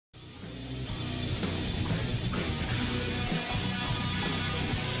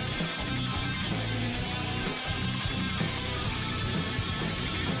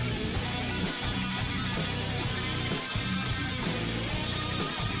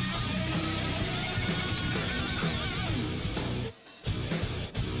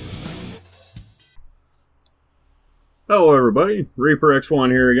Hello everybody, Reaper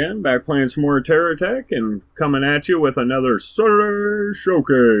X1 here again, back playing some more Terra Tech and coming at you with another Saturday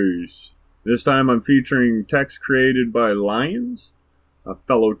Showcase. This time I'm featuring techs created by Lyons, a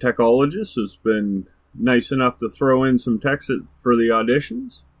fellow techologist who's been nice enough to throw in some techs for the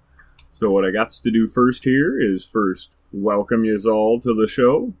auditions. So what I got to do first here is welcome you all to the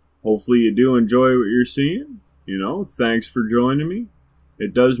show. Hopefully you do enjoy what you're seeing. Thanks for joining me.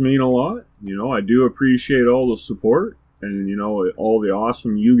 It does mean a lot. I do appreciate all the support and, all the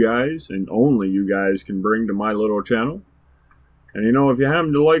awesome you guys and only you guys can bring to my little channel. And, if you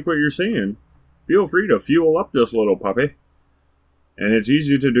happen to like what you're seeing, feel free to fuel up this little puppy. And it's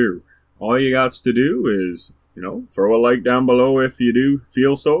easy to do. All you got to do is, throw a like down below if you do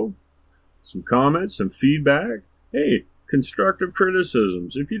feel so. Some comments, some feedback. Hey, constructive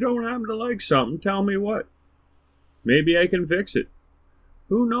criticisms. If you don't happen to like something, tell me what. Maybe I can fix it.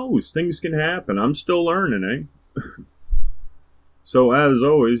 Who knows? Things can happen. I'm still learning, eh? So as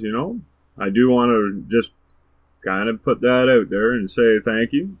always, I do want to just kind of put that out there and say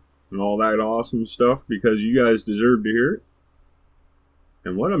thank you and all that awesome stuff because you guys deserve to hear it.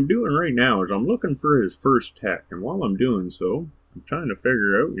 And what I'm doing right now is I'm looking for his first tech. And while I'm doing so, I'm trying to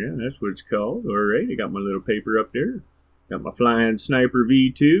figure out, yeah, that's what it's called. All right, I got my little paper up there. Got my flying sniper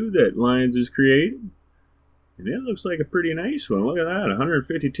V2 that Lyons has created. And it looks like a pretty nice one. Look at that,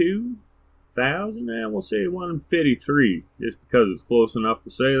 152,000, and we'll say 153, just because it's close enough to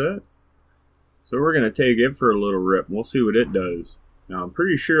say that. So we're going to take it for a little rip, and we'll see what it does. Now, I'm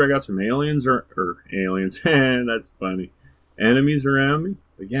pretty sure I got some aliens, or aliens, that's funny, enemies around me.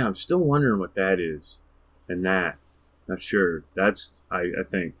 But yeah, I'm still wondering what that is. And that, not sure. That's, I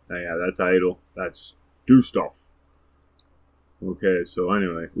think, yeah, that's idle. That's do stuff. Okay, so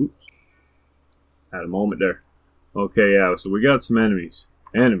anyway, oops. Had a moment there. Okay, yeah, so we got some enemies.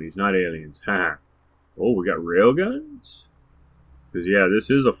 Enemies, not aliens. Ha. Oh, we got railguns? Because, yeah, this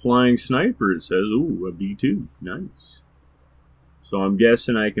is a flying sniper. It says, ooh, a B2. Nice. So I'm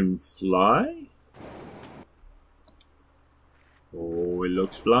guessing I can fly? Oh, it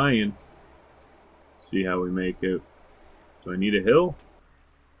looks flying. See how we make it. Do I need a hill?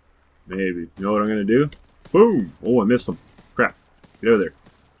 Maybe. You know what I'm going to do? Boom! Oh, I missed him. Crap. Get over there.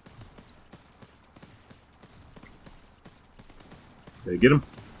 Did I get him?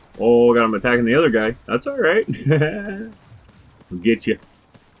 Oh, got him attacking the other guy. That's alright. We'll get you.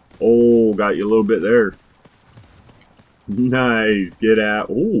 Oh, got you a little bit there. Nice. Get out.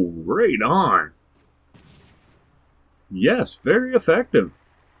 Oh, right on. Yes, very effective.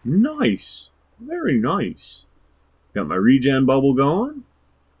 Nice. Very nice. Got my regen bubble going.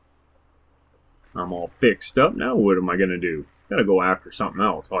 I'm all fixed up. Now what am I going to do? Gotta go after something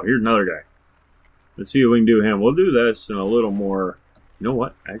else. Oh, here's another guy. Let's see if we can do him. We'll do this in a little more... You know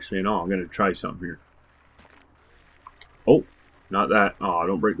what? Actually, no. I'm going to try something here. Oh, not that. Oh,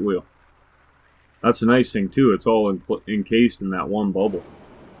 don't break the wheel. That's a nice thing, too. It's all encased in that one bubble.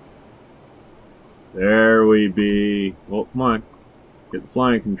 There we be. Oh, come on. Get the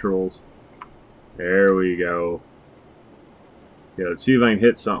flying controls. There we go. Yeah, let's see if I can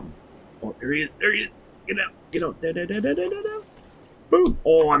hit something. Oh, there he is. There he is. Get out. Get out. Da, da, da, da, da, da, da. Boom.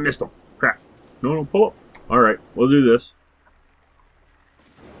 Oh, I missed him. Crap. No, pull up. Alright, we'll do this.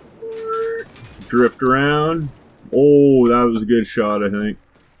 Drift around. Oh, that was a good shot, I think.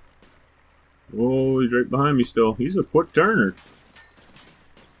 Oh, he's right behind me still. He's a quick turner.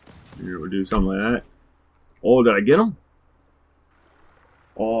 Here, we'll do something like that. Oh, did I get him?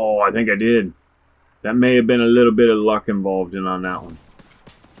 Oh, I think I did. That may have been a little bit of luck involved in on that one.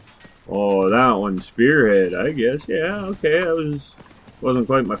 Oh, that one, spearhead, I guess. Yeah, okay, that wasn't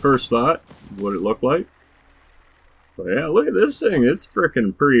quite my first thought, what it looked like. But yeah, look at this thing. It's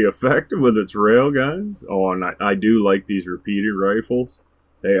freaking pretty effective with its railguns. Oh, and I do like these repeated rifles.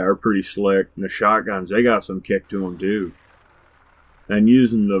 They are pretty slick. And the shotguns, they got some kick to them too. And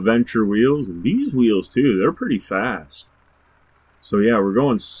using the Venture wheels, and these wheels too, they're pretty fast. So yeah, we're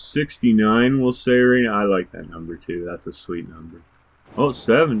going 69, we'll say right now. I like that number too. That's a sweet number. Oh,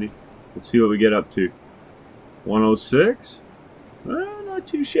 70. Let's see what we get up to. 106? Well, not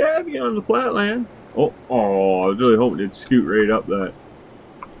too shabby on the flatland. Oh, I was really hoping it'd scoot right up that.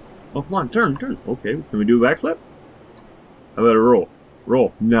 Oh, come on, turn. Okay, can we do a backflip? How about a roll?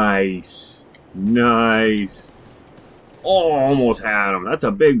 Roll. Nice. Nice. Oh, almost had him. That's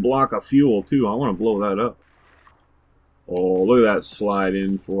a big block of fuel, too. I want to blow that up. Oh, look at that slide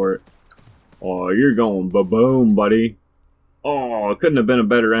in for it. Oh, you're going ba-boom, buddy. Oh, couldn't have been a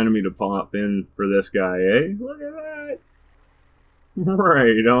better enemy to pop in for this guy, eh? Look at that.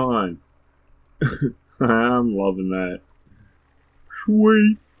 Right on. I'm loving that.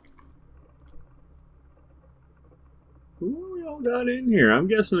 Sweet. all got in here? I'm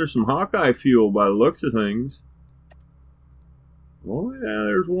guessing there's some Hawkeye fuel by the looks of things. Oh, yeah,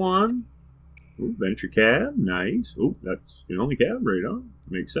 there's one. Ooh, venture cab, nice. Oh, that's the only cab right on.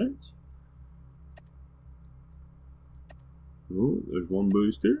 Makes sense. Oh, there's one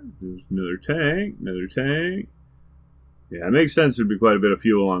booster. There's another tank, another tank. Yeah, it makes sense there'd be quite a bit of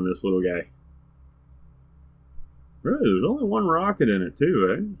fuel on this little guy. Really, there's only one rocket in it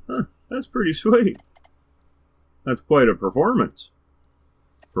too, eh? Huh, that's pretty sweet. That's quite a performance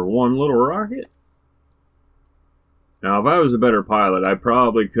for one little rocket. Now, if I was a better pilot, I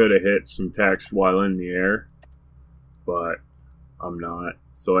probably could have hit some text while in the air, but I'm not,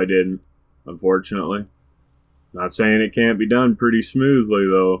 so I didn't, unfortunately. Not saying it can't be done pretty smoothly,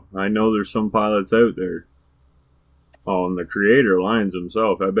 though. I know there's some pilots out there. Oh, and the creator, Lyons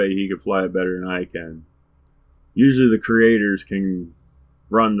himself, I bet he could fly it better than I can. Usually the creators can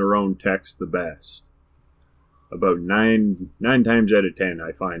run their own text the best. About nine times out of 10,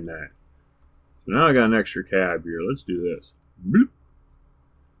 I find that. So now I got an extra cab here. Let's do this. Bloop.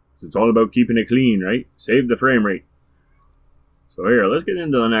 So it's all about keeping it clean, right? Save the frame rate. So here, let's get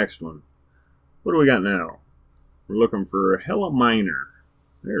into the next one. What do we got now? We're looking for a Helibike.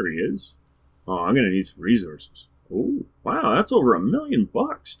 There he is. Oh, I'm going to need some resources. Oh, wow, that's over $1 million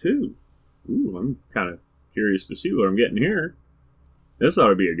too. Ooh, I'm kind of curious to see what I'm getting here. This ought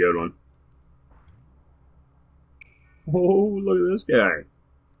to be a good one. Oh, look at this guy.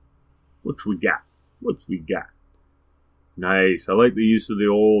 What's we got? What's we got? Nice. I like the use of the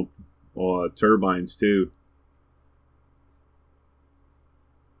old turbines too.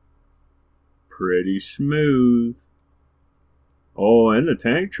 Pretty smooth. Oh, and the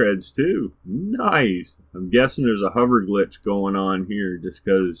tank treads too. Nice. I'm guessing there's a hover glitch going on here just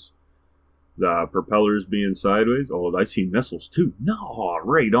because the propeller's being sideways. Oh, I see missiles too. No,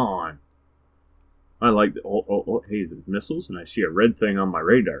 right on. I like the, hey, there's missiles and I see a red thing on my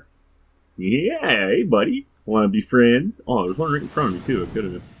radar. Yeah, hey buddy. Want to be friends? Oh, there's one right in front of me too. I could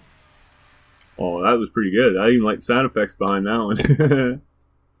have. Oh, that was pretty good. I even like the sound effects behind that one.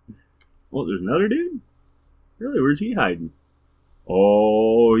 Oh, there's another dude? Really, where's he hiding?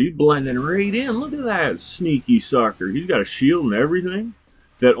 Oh, he's blending right in. Look at that sneaky sucker. He's got a shield and everything.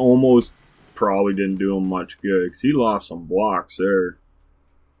 That almost probably didn't do him much good because he lost some blocks there.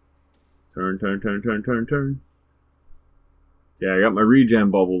 Turn, turn, turn, turn, turn, turn. Yeah, I got my regen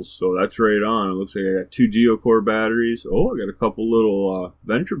bubbles, so that's right on. It looks like I got 2 geocore batteries. Oh, I got a couple little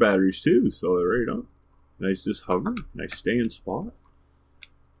venture batteries too, so they're right on. Nice just hover. Nice stay in spot.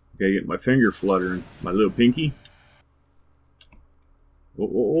 Gotta get my finger fluttering. My little pinky.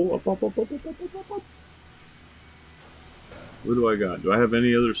 Oh, up, up, up, up, up, up, up, up. What do I got? Do I have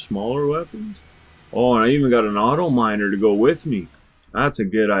any other smaller weapons? Oh, and I even got an auto miner to go with me. That's a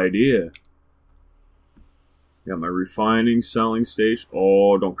good idea. Got my refining, selling station.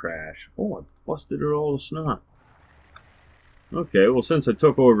 Oh, don't crash. Oh, I busted it all to snot. Okay, well, since I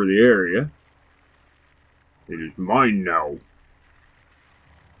took over the area, it is mine now.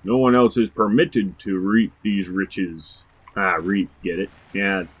 No one else is permitted to reap these riches. Ah, reap, get it?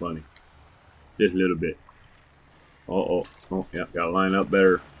 Yeah, it's funny. Just a little bit. Oh, yeah, gotta line up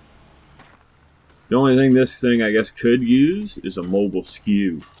better. The only thing this thing, I guess, could use is a mobile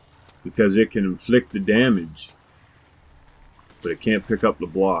skew. Because it can inflict the damage. But it can't pick up the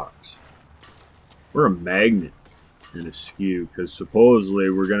blocks. Or a magnet and a skew. Because supposedly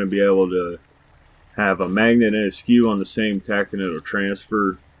we're going to be able to have a magnet and a skew on the same tech and it'll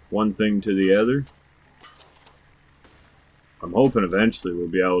transfer one thing to the other. I'm hoping eventually we'll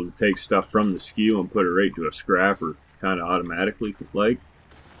be able to take stuff from the skew and put it right to a scrapper. Kind of automatically, like.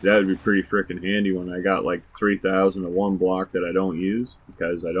 That would be pretty freaking handy when I got like 3,000 of one block that I don't use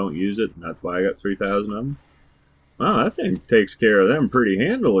because I don't use it, and that's why I got 3,000 of them. Wow, that thing takes care of them pretty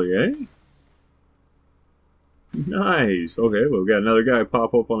handily, eh? Nice. Okay, well, we got another guy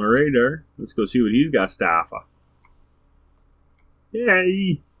pop up on the radar. Let's go see what he's got staffa.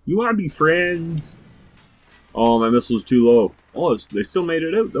 Hey, you want to be friends? Oh, my missile's too low. Oh, they still made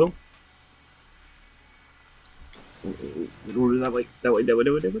it out though. Get over that way, that way, that way,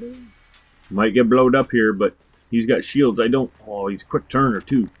 that way, that way. Might get blowed up here, but he's got shields. I don't. Oh, he's a quick turner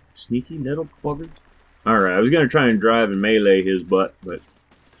too. Sneaky little bugger. Alright, I was gonna try and drive and melee his butt, but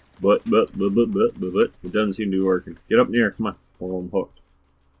it doesn't seem to be working. Get up in the air, come on. Oh, I'm hooked.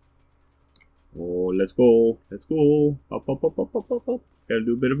 Oh, let's go. Let's go. Up, up, up, up, up, up, up. Gotta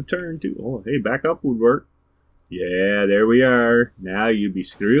do a bit of a turn too. Oh, hey, back up would work. Yeah, there we are. Now you be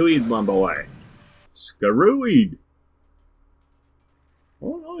screwied, my boy. Screwied.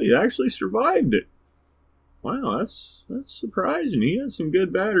 Oh no, he actually survived it. Wow, that's surprising. He had some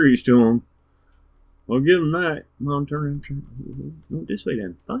good batteries to him. Well, give him that. Come on, turn around, turn. No, this way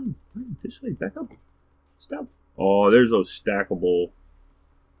then. Fine, fine, this way. Back up. Stop. Oh, there's those stackable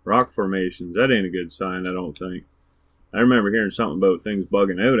rock formations. That ain't a good sign, I don't think. I remember hearing something about things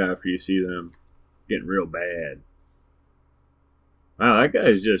bugging out after you see them getting real bad. Wow, that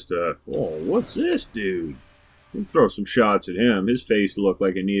guy's just whoa, what's this dude? We'll throw some shots at him. His face looked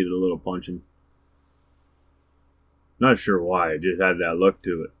like it needed a little punching. Not sure why, it just had that look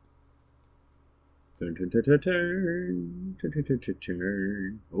to it. Turn, turn, turn, turn, turn, turn, turn, turn,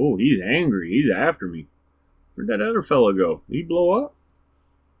 turn. Oh, he's angry. He's after me. Where'd that other fella go? Did he blow up?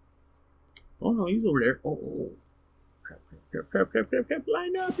 Oh no, he's over there. Oh, crap, crap, crap, crap, crap, crap.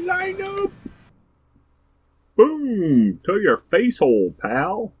 Line up, line up. Boom! To your face hole,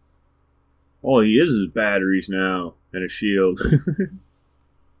 pal. All he is batteries now and a shield.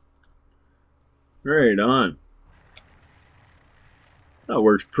 Right on. That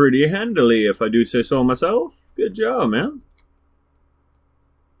works pretty handily, if I do say so myself. Good job, man.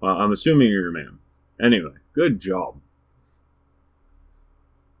 Well, I'm assuming you're a man. Anyway, good job.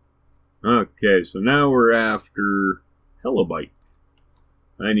 Okay, so now we're after Helibike.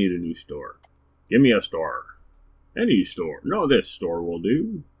 I need a new store. Give me a store. Any store. No, this store will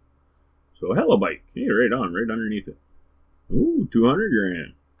do. So Helibike. Hey, right on, right underneath it. Ooh, 200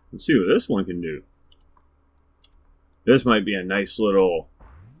 grand. Let's see what this one can do. This might be a nice little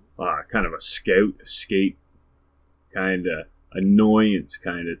kind of a scout, escape, kind of annoyance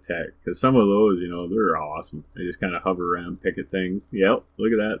kind of tech. Because some of those, you know, they're awesome. They just kind of hover around, pick at things. Yep,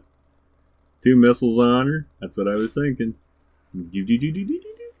 look at that. 2 missiles on her. That's what I was thinking.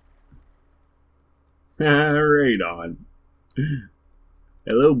 Right on.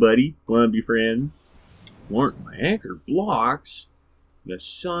 Hello, buddy. Wanna be friends? Weren't my anchor blocks? The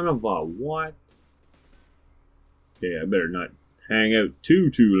son of a what? Okay, I better not hang out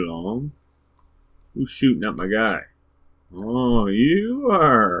too long. Who's shooting at my guy? Oh, you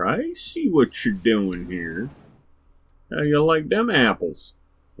are. I see what you're doing here. How you like them apples?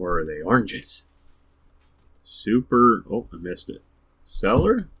 Or are they oranges? Super. Oh, I missed it.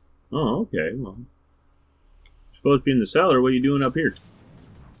 Cellar? Oh, okay. Well, you're supposed to be in the cellar. What are you doing up here?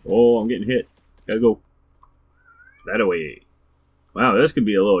 Oh, I'm getting hit. Gotta go. That away. Wow, this could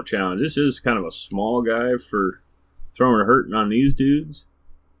be a little challenge. This is kind of a small guy for throwing a hurting on these dudes.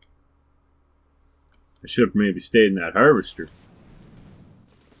 I should have maybe stayed in that harvester.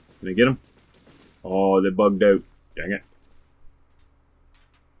 Can I get him? Oh, they bugged out. Dang it.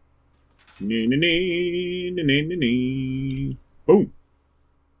 Boom.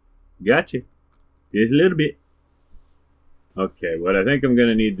 Gotcha. Just a little bit. Okay, what I think I'm going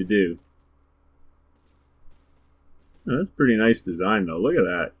to need to do. Oh, that's a pretty nice design, though. Look at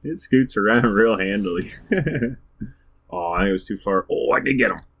that. It scoots around real handily. Oh, I think it was too far. Oh, I did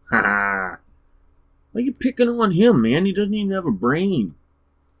get him. Ha! Why are you picking on him, man? He doesn't even have a brain.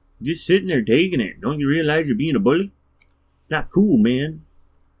 Just sitting there taking it. Don't you realize you're being a bully? It's not cool, man.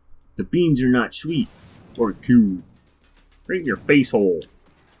 The beans are not sweet or cool. Right in your face hole.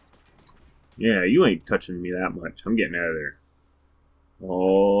 Yeah, you ain't touching me that much. I'm getting out of there.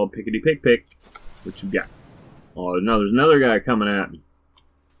 Oh, pickety pick pick. What you got? Oh, no, there's another guy coming at me.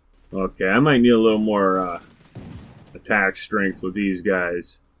 Okay, I might need a little more attack strength with these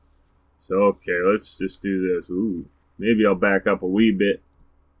guys. So, okay, let's just do this. Ooh, maybe I'll back up a wee bit.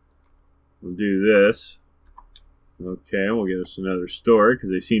 We'll do this. Okay, we'll get us another store,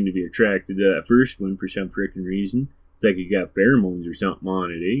 because they seem to be attracted to that first one for some freaking reason. It's like it got pheromones or something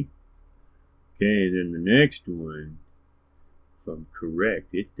on it, eh? Okay, and then the next one, if I'm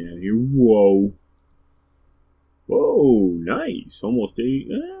correct, it's down here. Whoa. Whoa, nice. Almost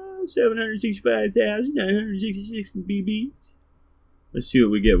 765,966 BBs. Let's see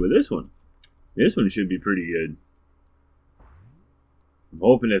what we get with this one. This one should be pretty good. I'm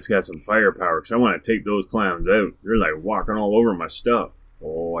hoping it's got some firepower, because I want to take those clowns out. They're like walking all over my stuff.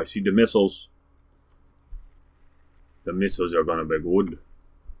 Oh, I see the missiles. The missiles are going to be good.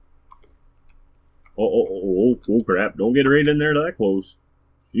 Oh, crap. Don't get right in there that close.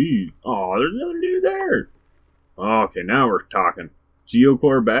 Jeez. Oh, there's another dude there. Okay, now we're talking.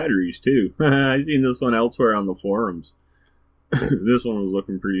 Geocore batteries, too. I've seen this one elsewhere on the forums. This one was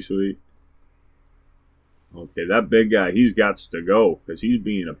looking pretty sweet. Okay, that big guy, he's got to go, because he's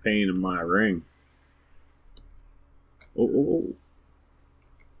being a pain in my ring. Oh.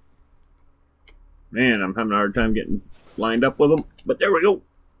 Man, I'm having a hard time getting lined up with him. But there we go.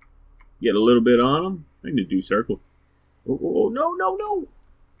 Get a little bit on him. I need to do circles. Oh, no.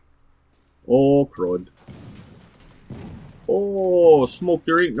 Oh, crud. Oh, smoked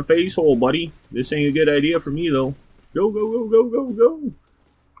you right in the face hole, buddy. This ain't a good idea for me, though. Go.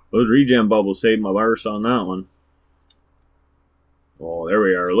 Those regen bubbles saved my burst on that one. Oh, there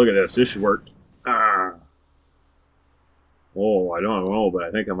we are. Look at this. This should work. Ah. Oh, I don't know, but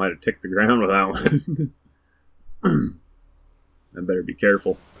I think I might have ticked the ground with that one. I better be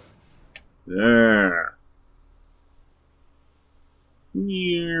careful. There. Oh,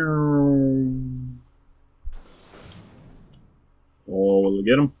 will we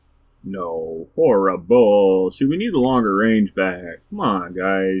get him? No. Horrible. See, we need the longer range back. Come on,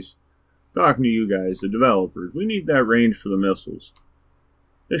 guys. Talking to you guys, the developers. We need that range for the missiles.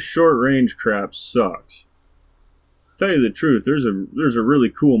 This short range crap sucks. Tell you the truth, there's a really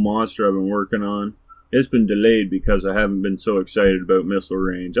cool monster I've been working on. It's been delayed because I haven't been so excited about missile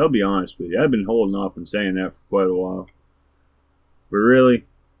range. I'll be honest with you. I've been holding off and saying that for quite a while. But really,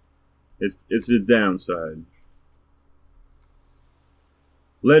 it's the downside.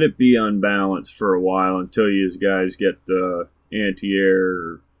 Let it be unbalanced for a while until you guys get the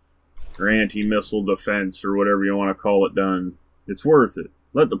anti-air or anti-missile defense or whatever you want to call it done. It's worth it.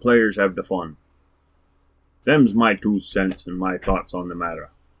 Let the players have the fun. Them's my 2 cents and my thoughts on the matter.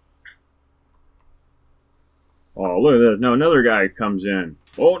 Oh, look at this. Now another guy comes in.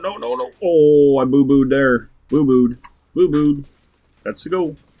 Oh, no, no, no. Oh, I boo-booed there. Boo-booed. Boo-booed. Got to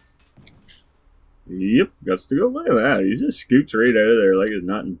go. Yep, got to go. Look at that. He just scoots right out of there like it's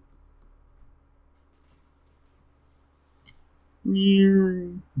nothing.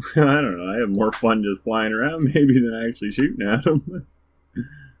 I don't know. I have more fun just flying around maybe than actually shooting at him.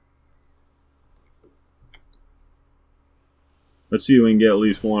 Let's see if we can get at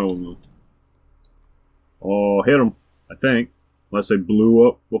least one of them. Oh, hit them, I think. Unless they blew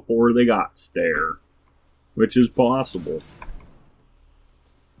up before they got there. Which is possible.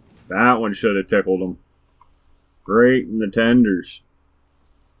 That one should have tickled him. Right in the tenders.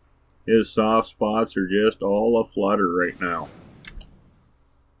 His soft spots are just all aflutter right now.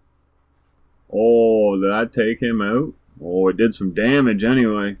 Oh, did that take him out? Oh, it did some damage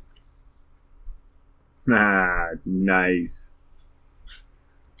anyway. Ah, nice.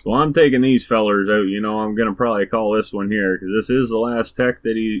 So I'm taking these fellers out. You know, I'm going to probably call this one here, because this is the last tech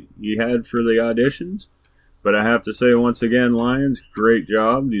that he had for the auditions. But I have to say once again, Lyons, great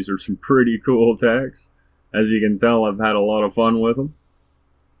job. These are some pretty cool techs. As you can tell, I've had a lot of fun with them.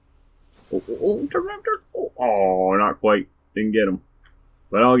 Oh, not quite. Didn't get him.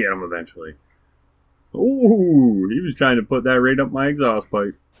 But I'll get him eventually. Ooh, he was trying to put that right up my exhaust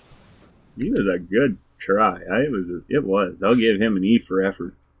pipe. He was a good try. It was. I'll give him an E for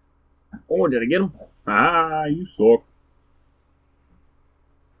effort. Oh, did I get him? Ah, you suck.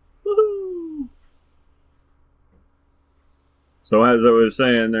 Woohoo! So as I was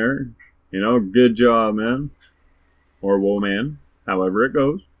saying there, you know, good job, man. Or woman, however it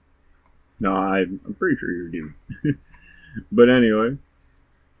goes. No, I'm pretty sure you're a dude. But anyway,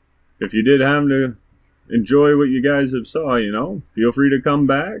 if you did happen to enjoy what you guys have saw, you know, feel free to come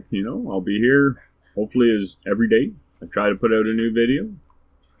back. You know, I'll be here hopefully as every day. I try to put out a new video.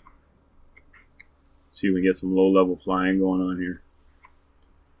 See if we get some low-level flying going on here.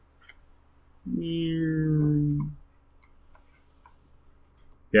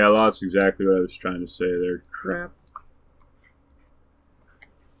 Yeah, I lost exactly what I was trying to say there. Crap.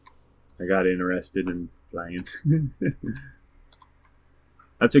 I got interested in flying.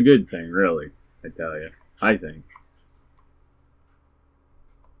 That's a good thing, really, I tell you. I think.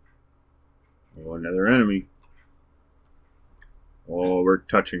 Oh, another enemy. Oh, we're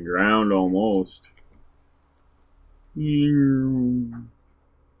touching ground almost. You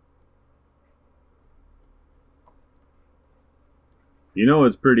know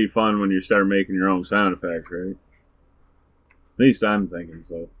it's pretty fun when you start making your own sound effects, right? At least I'm thinking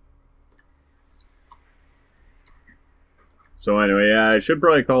so. So anyway, yeah, I should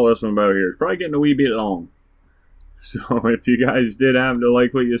probably call this one about here. It's probably getting a wee bit long. So if you guys did happen to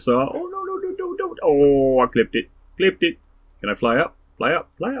like what you saw, oh no, don't. Oh, I clipped it. Can I fly up? Fly up.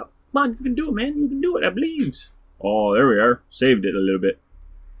 Come on, you can do it, man. You can do it, I believe. Oh, there we are. Saved it a little bit.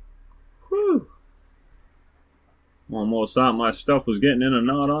 Whew. Almost thought my stuff was getting in a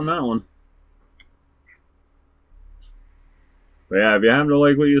knot on that one. But yeah, if you happen to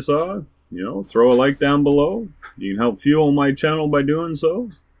like what you saw, you know, throw a like down below. You can help fuel my channel by doing so.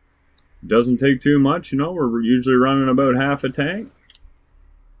 It doesn't take too much, you know. We're usually running about half a tank.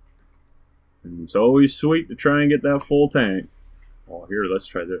 And it's always sweet to try and get that full tank. Oh, here, let's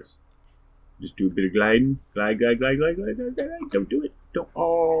try this. Just do a bit of gliding. Glide. Don't do it. Don't.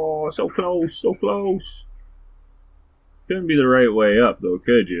 Oh, so close. Couldn't be the right way up, though,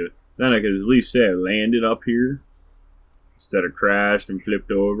 could you? Then I could at least say I landed up here instead of crashed and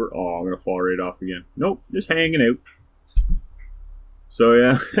flipped over. Oh, I'm going to fall right off again. Nope, just hanging out. So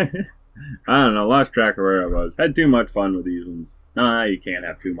yeah, I don't know, lost track of where I was. Had too much fun with these ones. Nah, you can't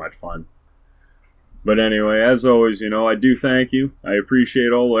have too much fun. But anyway, as always, I do thank you. I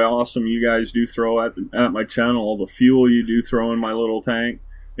appreciate all the awesome you guys do throw at my channel, all the fuel you do throw in my little tank.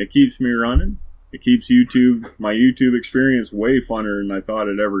 It keeps me running. It keeps my YouTube experience way funner than I thought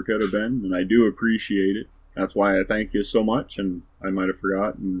it ever could have been, and I do appreciate it. That's why I thank you so much, and I might have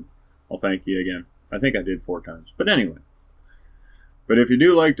forgotten. I'll thank you again. I think I did 4 times. But anyway. But if you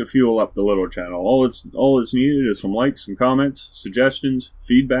do like to fuel up the little channel, all it's needed is some likes, some comments, suggestions,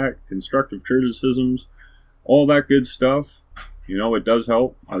 feedback, constructive criticisms, all that good stuff. It does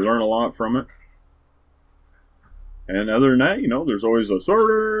help. I learn a lot from it. And other than that, there's always a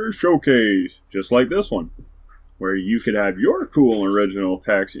sort of showcase, just like this one, where you could have your cool original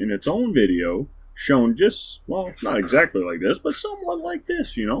text in its own video, shown just, well, not exactly like this, but somewhat like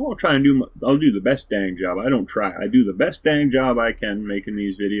this, I'll do the best dang job. I do the best dang job I can making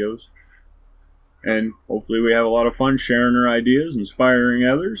these videos. And hopefully we have a lot of fun sharing our ideas, inspiring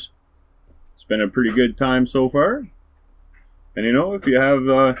others. It's been a pretty good time so far. And if you have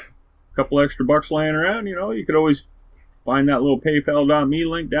a couple extra bucks laying around, you could always find that little paypal.me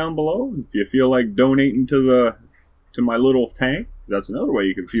link down below. If you feel like donating to my little tank, that's another way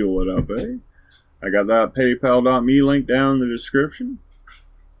you can fuel it up, eh? I got that paypal.me link down in the description.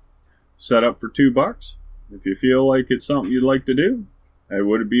 Set up for $2. If you feel like it's something you'd like to do, I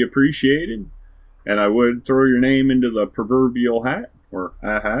would be appreciated. And I would throw your name into the proverbial hat, or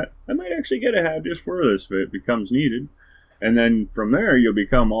a hat. I might actually get a hat just for this if it becomes needed. And then from there, you'll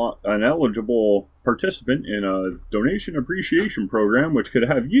become an eligible participant in a donation appreciation program, which could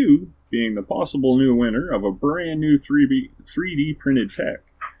have you being the possible new winner of a brand new 3D printed tech.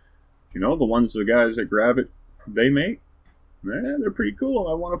 The ones the guys that grab it, they make, they're pretty cool.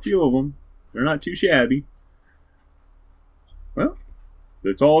 I want a few of them. They're not too shabby. Well,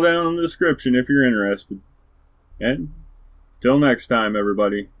 it's all down in the description if you're interested. And till next time,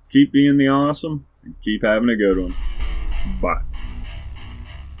 everybody, keep being the awesome and keep having a good one. Bye.